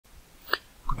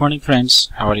Morning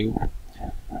friends, how are you?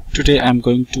 Today I'm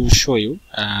going to show you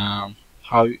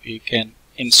how you can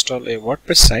install a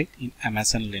WordPress site in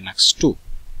Amazon Linux 2.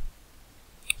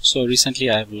 So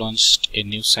recently I have launched a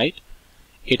new site,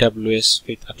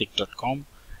 awswithatik.com,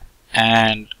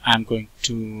 and I'm going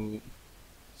to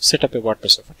set up a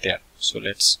WordPress over there. So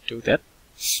let's do that.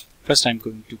 First I'm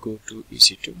going to go to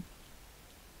EC2.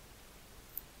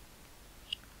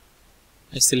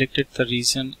 I selected the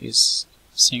region is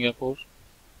Singapore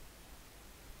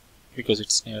because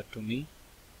it's near to me.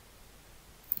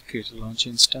 Create a launch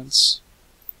instance.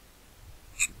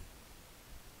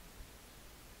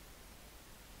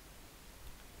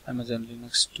 Amazon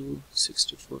Linux 2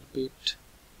 64-bit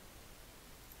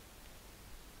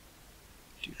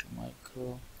due to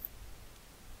micro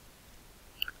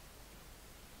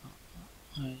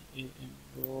IAM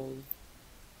role,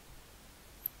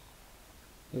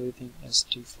 everything as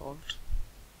default.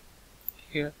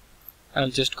 Here I'll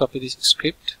just copy this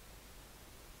script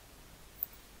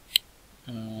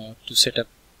to set up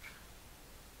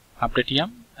update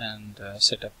yum and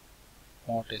set up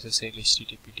mod SSL,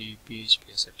 HTTPD, PHP,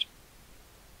 etc.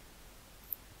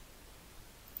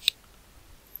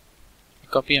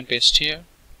 Copy and paste here.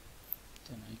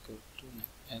 Then I go to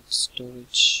add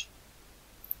storage,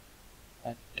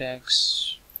 add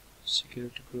tags,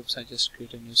 security groups. I just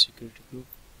create a new security group.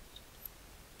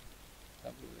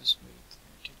 WS with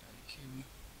IQ.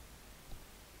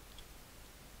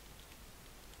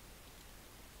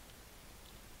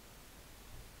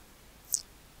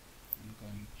 I'm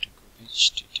going to go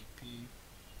HTTP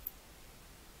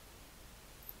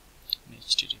and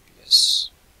HTTPS.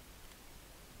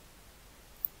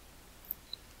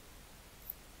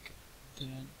 Okay.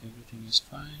 Then everything is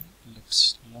fine.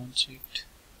 Let's launch it.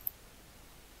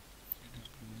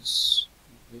 AWS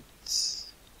with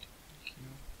IQ.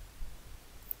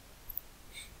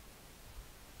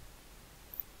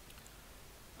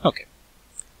 Okay.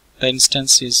 The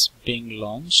instance is being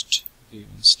launched. View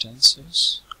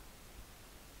instances.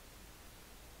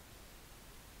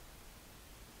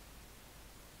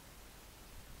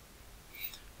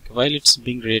 While it's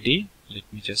being ready, let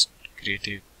me just create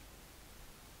a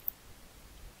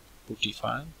putty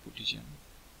file, putty-gem.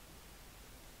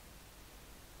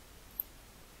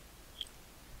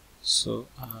 So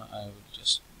I will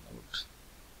just note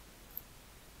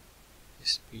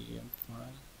this PM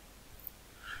file.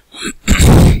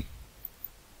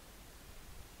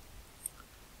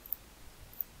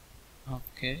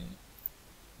 Okay,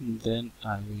 then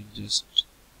I will just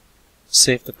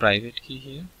save the private key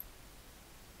here.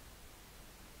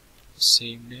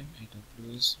 Same name,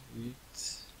 AWS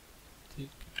with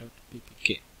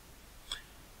thick.ppk.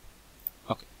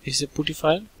 Okay, this is a putty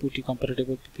file, putty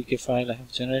compatible ppk file I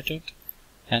have generated,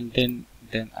 and then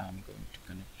I'm going to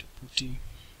connect to putty.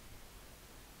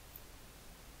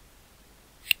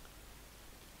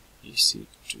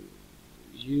 EC2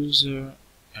 user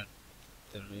at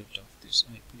the rate of this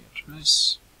IP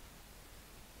address.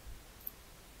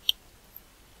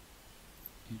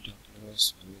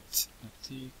 AWS with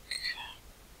Atik.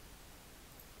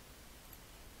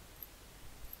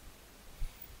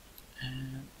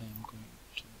 And I'm going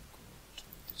to go to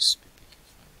this ppk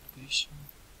file location,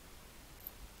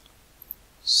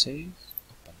 save,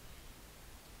 open.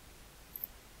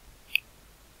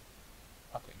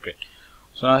 Okay, great.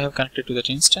 So now I have connected to that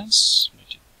instance.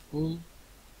 Let it full.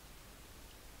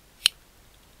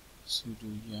 Sudo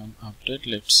yum update.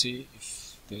 Let's see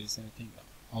if there is anything.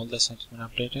 All the sites have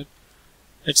been updated.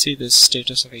 Let's see the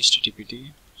status of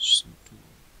HTTPD. Sudo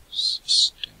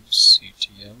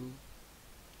systemctl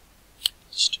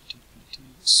HTTPD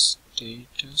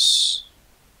status.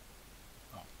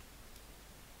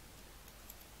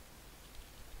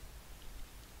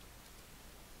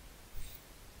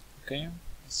 Okay,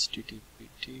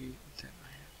 HTTPD. Then I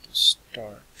have to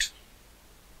start.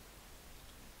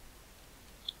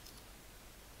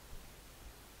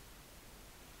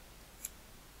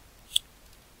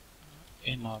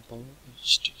 Enable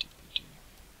HTTPD.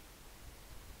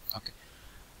 Okay.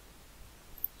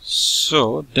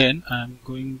 So then I'm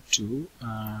going to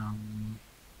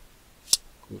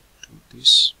go to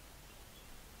this.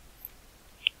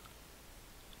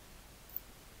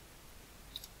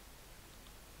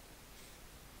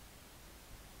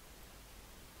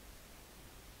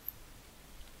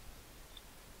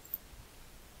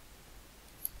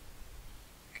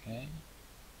 Okay.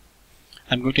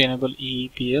 I'm going to enable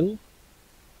EEPL.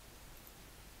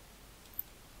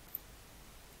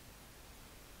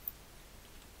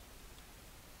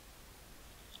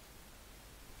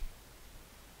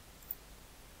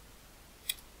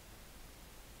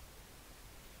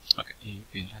 Okay,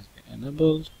 EEPL has been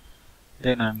enabled.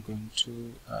 Then I'm going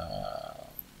to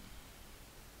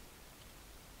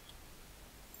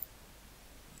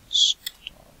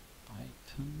install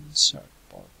Python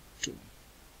Certbot 2.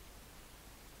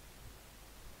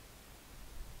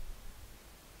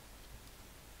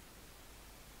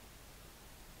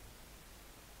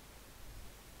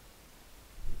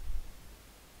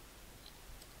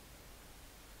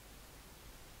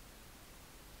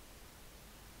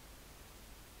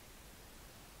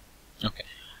 Okay,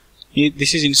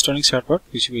 this is installing Certbot,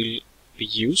 which will be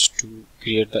used to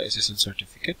create the SSL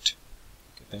certificate.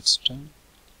 Okay, that's done.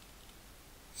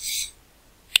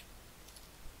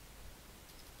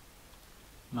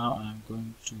 Now I'm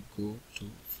going to go to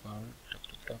file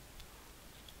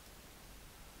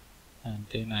and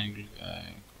then I will go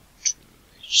to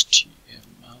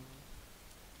HTML.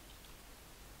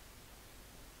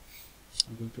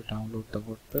 I'm going to download the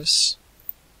WordPress.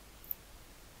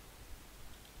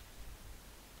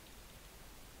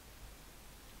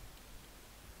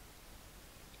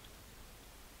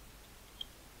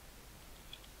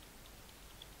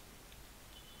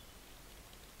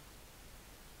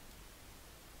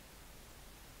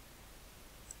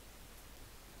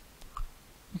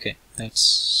 Okay,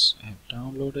 that's I have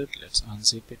downloaded. Let's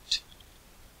unzip it.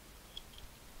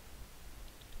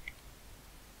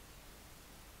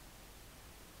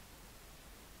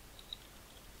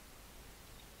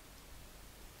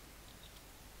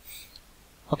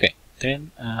 Okay,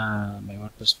 then my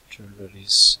WordPress folder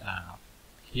is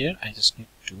here. I just need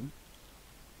to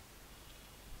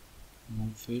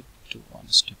move it to one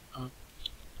step up.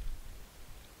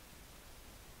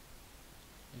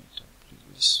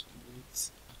 AWS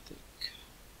with Attic.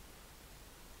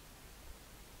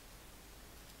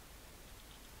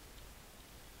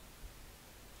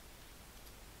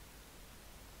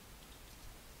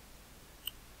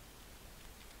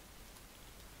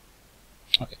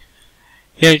 Okay,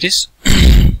 here it is.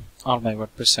 All my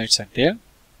WordPress sites are there.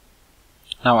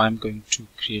 Now I'm going to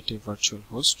create a virtual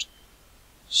host.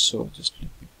 So just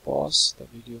let me pause the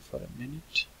video for a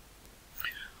minute.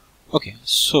 Okay,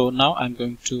 so now I'm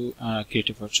going to create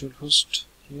a virtual host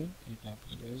here in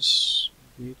AWS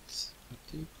with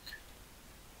Attic,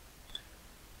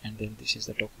 and then this is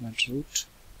the document root.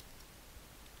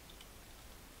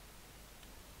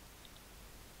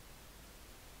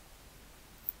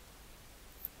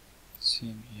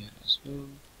 Same here as well.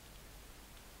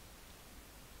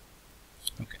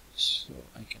 Okay, so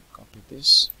I can copy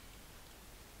this.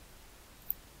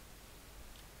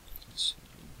 So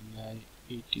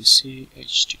etc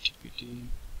httpd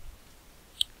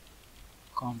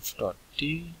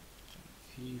conf.d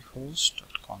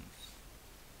vhost.conf.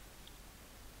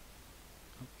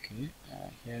 Okay,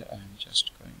 here I am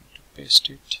just going to paste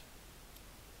it.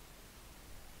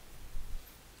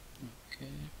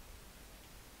 Okay.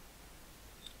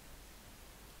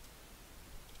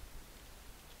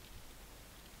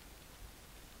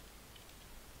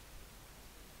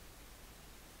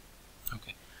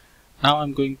 Okay. Now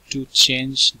I'm going to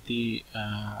change the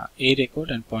A record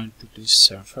and point to this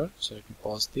server. So let me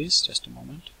pause this just a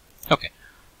moment. Okay,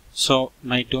 so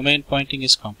my domain pointing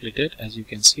is completed. As you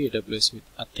can see, AWS with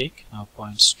Attic now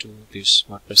points to this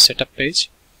WordPress setup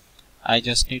page. I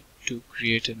just need to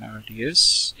create an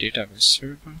RDS database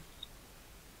server.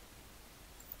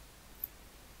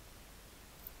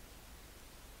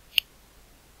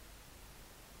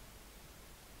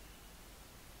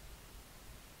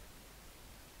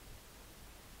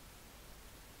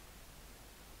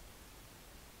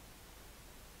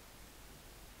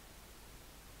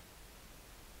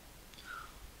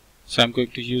 So I'm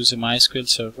going to use a MySQL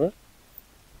server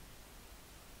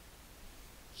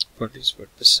for this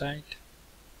WordPress site.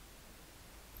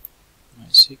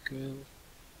 MySQL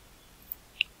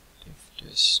dev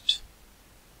test.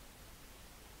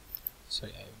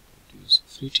 Sorry, I will going to use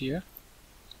free tier.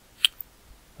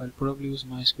 I'll probably use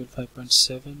MySQL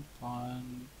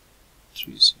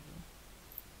 5.7.30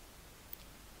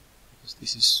 because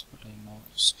this is what I know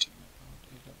still about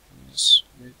AWS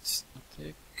with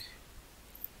Attic.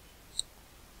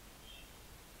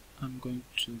 I'm going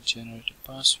to generate a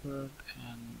password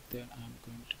and then I'm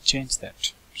going to change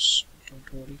that, so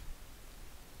don't worry.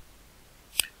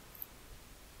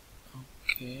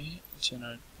 Okay,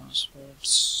 generate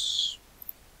passwords.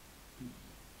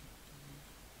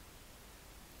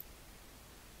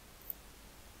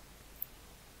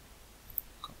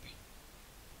 Copy.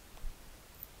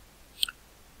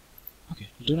 Okay,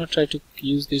 do not try to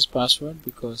use this password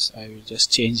because I will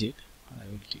just change it. I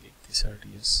will delete this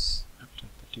RDS after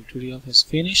the tutorial has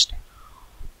finished.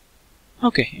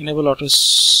 Okay, enable auto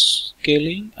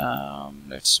scaling.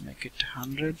 Let's make it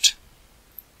 100.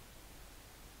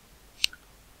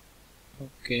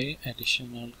 Okay,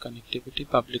 additional connectivity,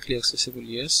 publicly accessible,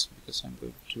 yes, because I'm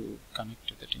going to connect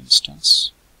to that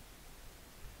instance.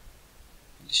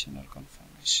 Additional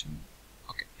confirmation.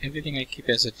 Okay, everything I keep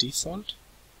as a default.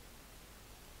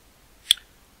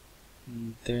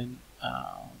 And then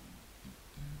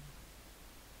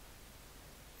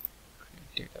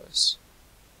create database.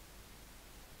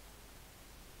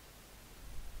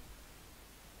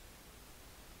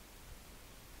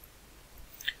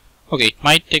 Okay, it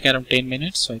might take around 10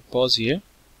 minutes, so I pause here.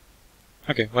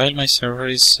 Okay, while my server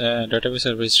is database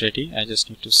server is ready, I just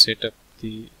need to set up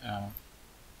the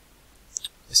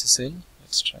SSL.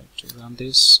 Let's try to run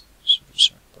this.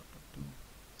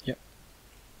 Yep.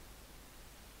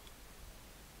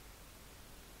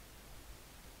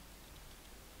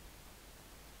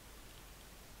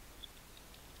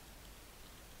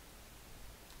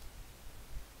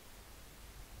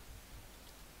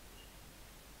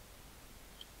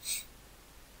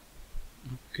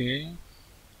 Okay.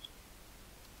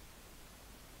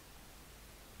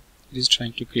 It is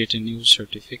trying to create a new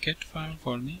certificate file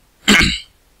for me.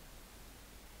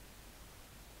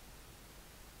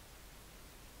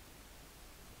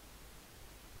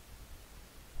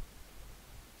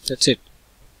 That's it.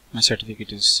 My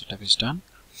certificate is setup is done.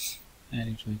 And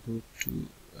if I go to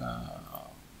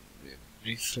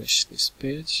refresh this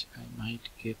page, I might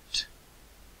get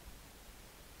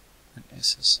an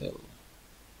SSL.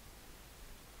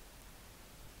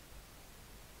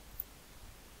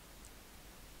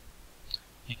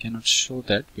 I cannot show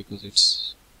that because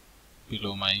it's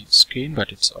below my screen,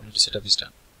 but it's already setup is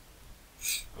done.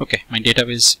 Okay, my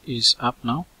database is up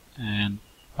now, and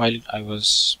while I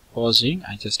was pausing,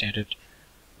 I just added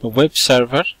the web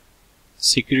server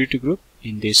security group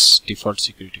in this default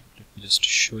security group. Let me just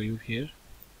show you here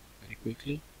very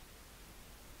quickly.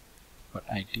 What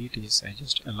I did is I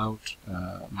just allowed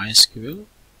MySQL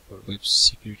for web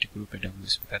security group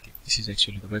AWS. This is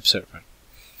actually the web server.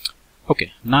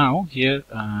 Okay, now here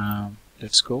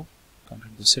let's go. Come to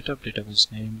the setup,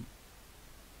 database name.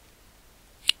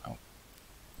 Oh.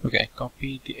 Okay, I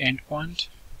copy the endpoint,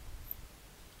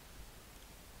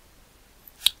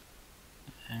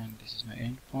 and this is my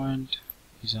endpoint.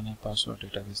 Username, password,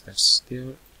 database, that's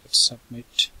there. Let's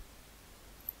submit.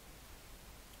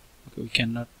 Okay, we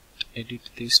cannot edit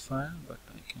this file, but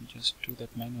I can just do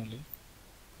that manually.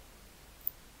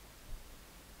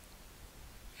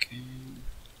 Okay.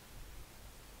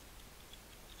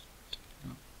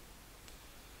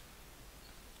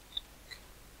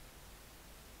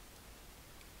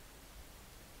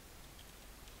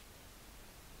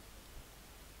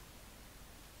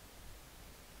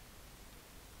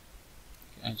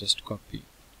 I just copy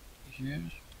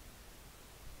here,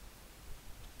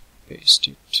 paste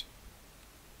it.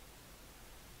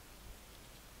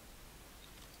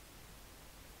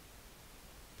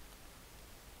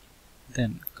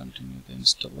 Then continue the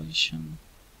installation.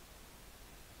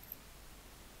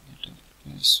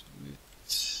 Database with,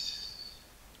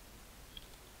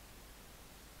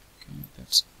 okay,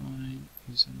 that's fine.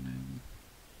 Username,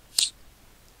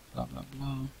 blah blah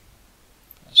blah.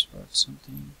 Password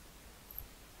something.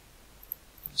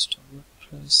 Install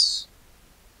WordPress.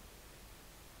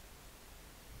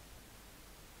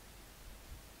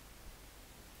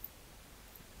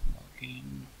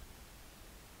 Login.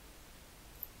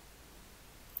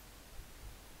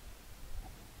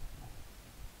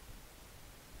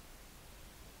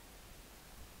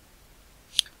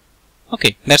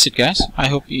 Okay, that's it guys. I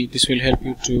hope this will help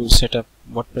you to set up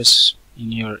WordPress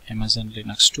in your Amazon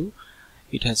Linux 2.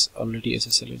 It has already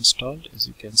SSL installed, as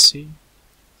you can see.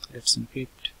 Let's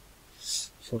encrypt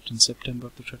 14 September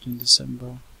to 13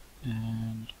 December,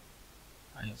 and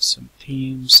I have some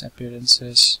themes,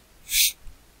 appearances.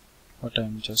 What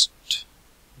I'm just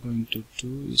going to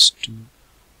do is to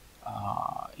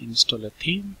install a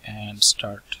theme and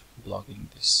start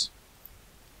blogging this.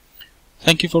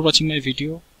 Thank you for watching my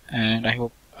video, and I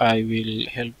hope I will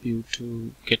help you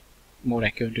to get more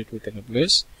acquainted with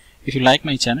AWS. If you like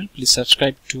my channel, please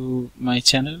subscribe to my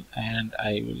channel, and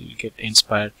I will get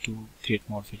inspired to create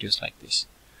more videos like this.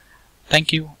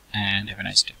 Thank you and have a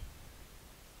nice day.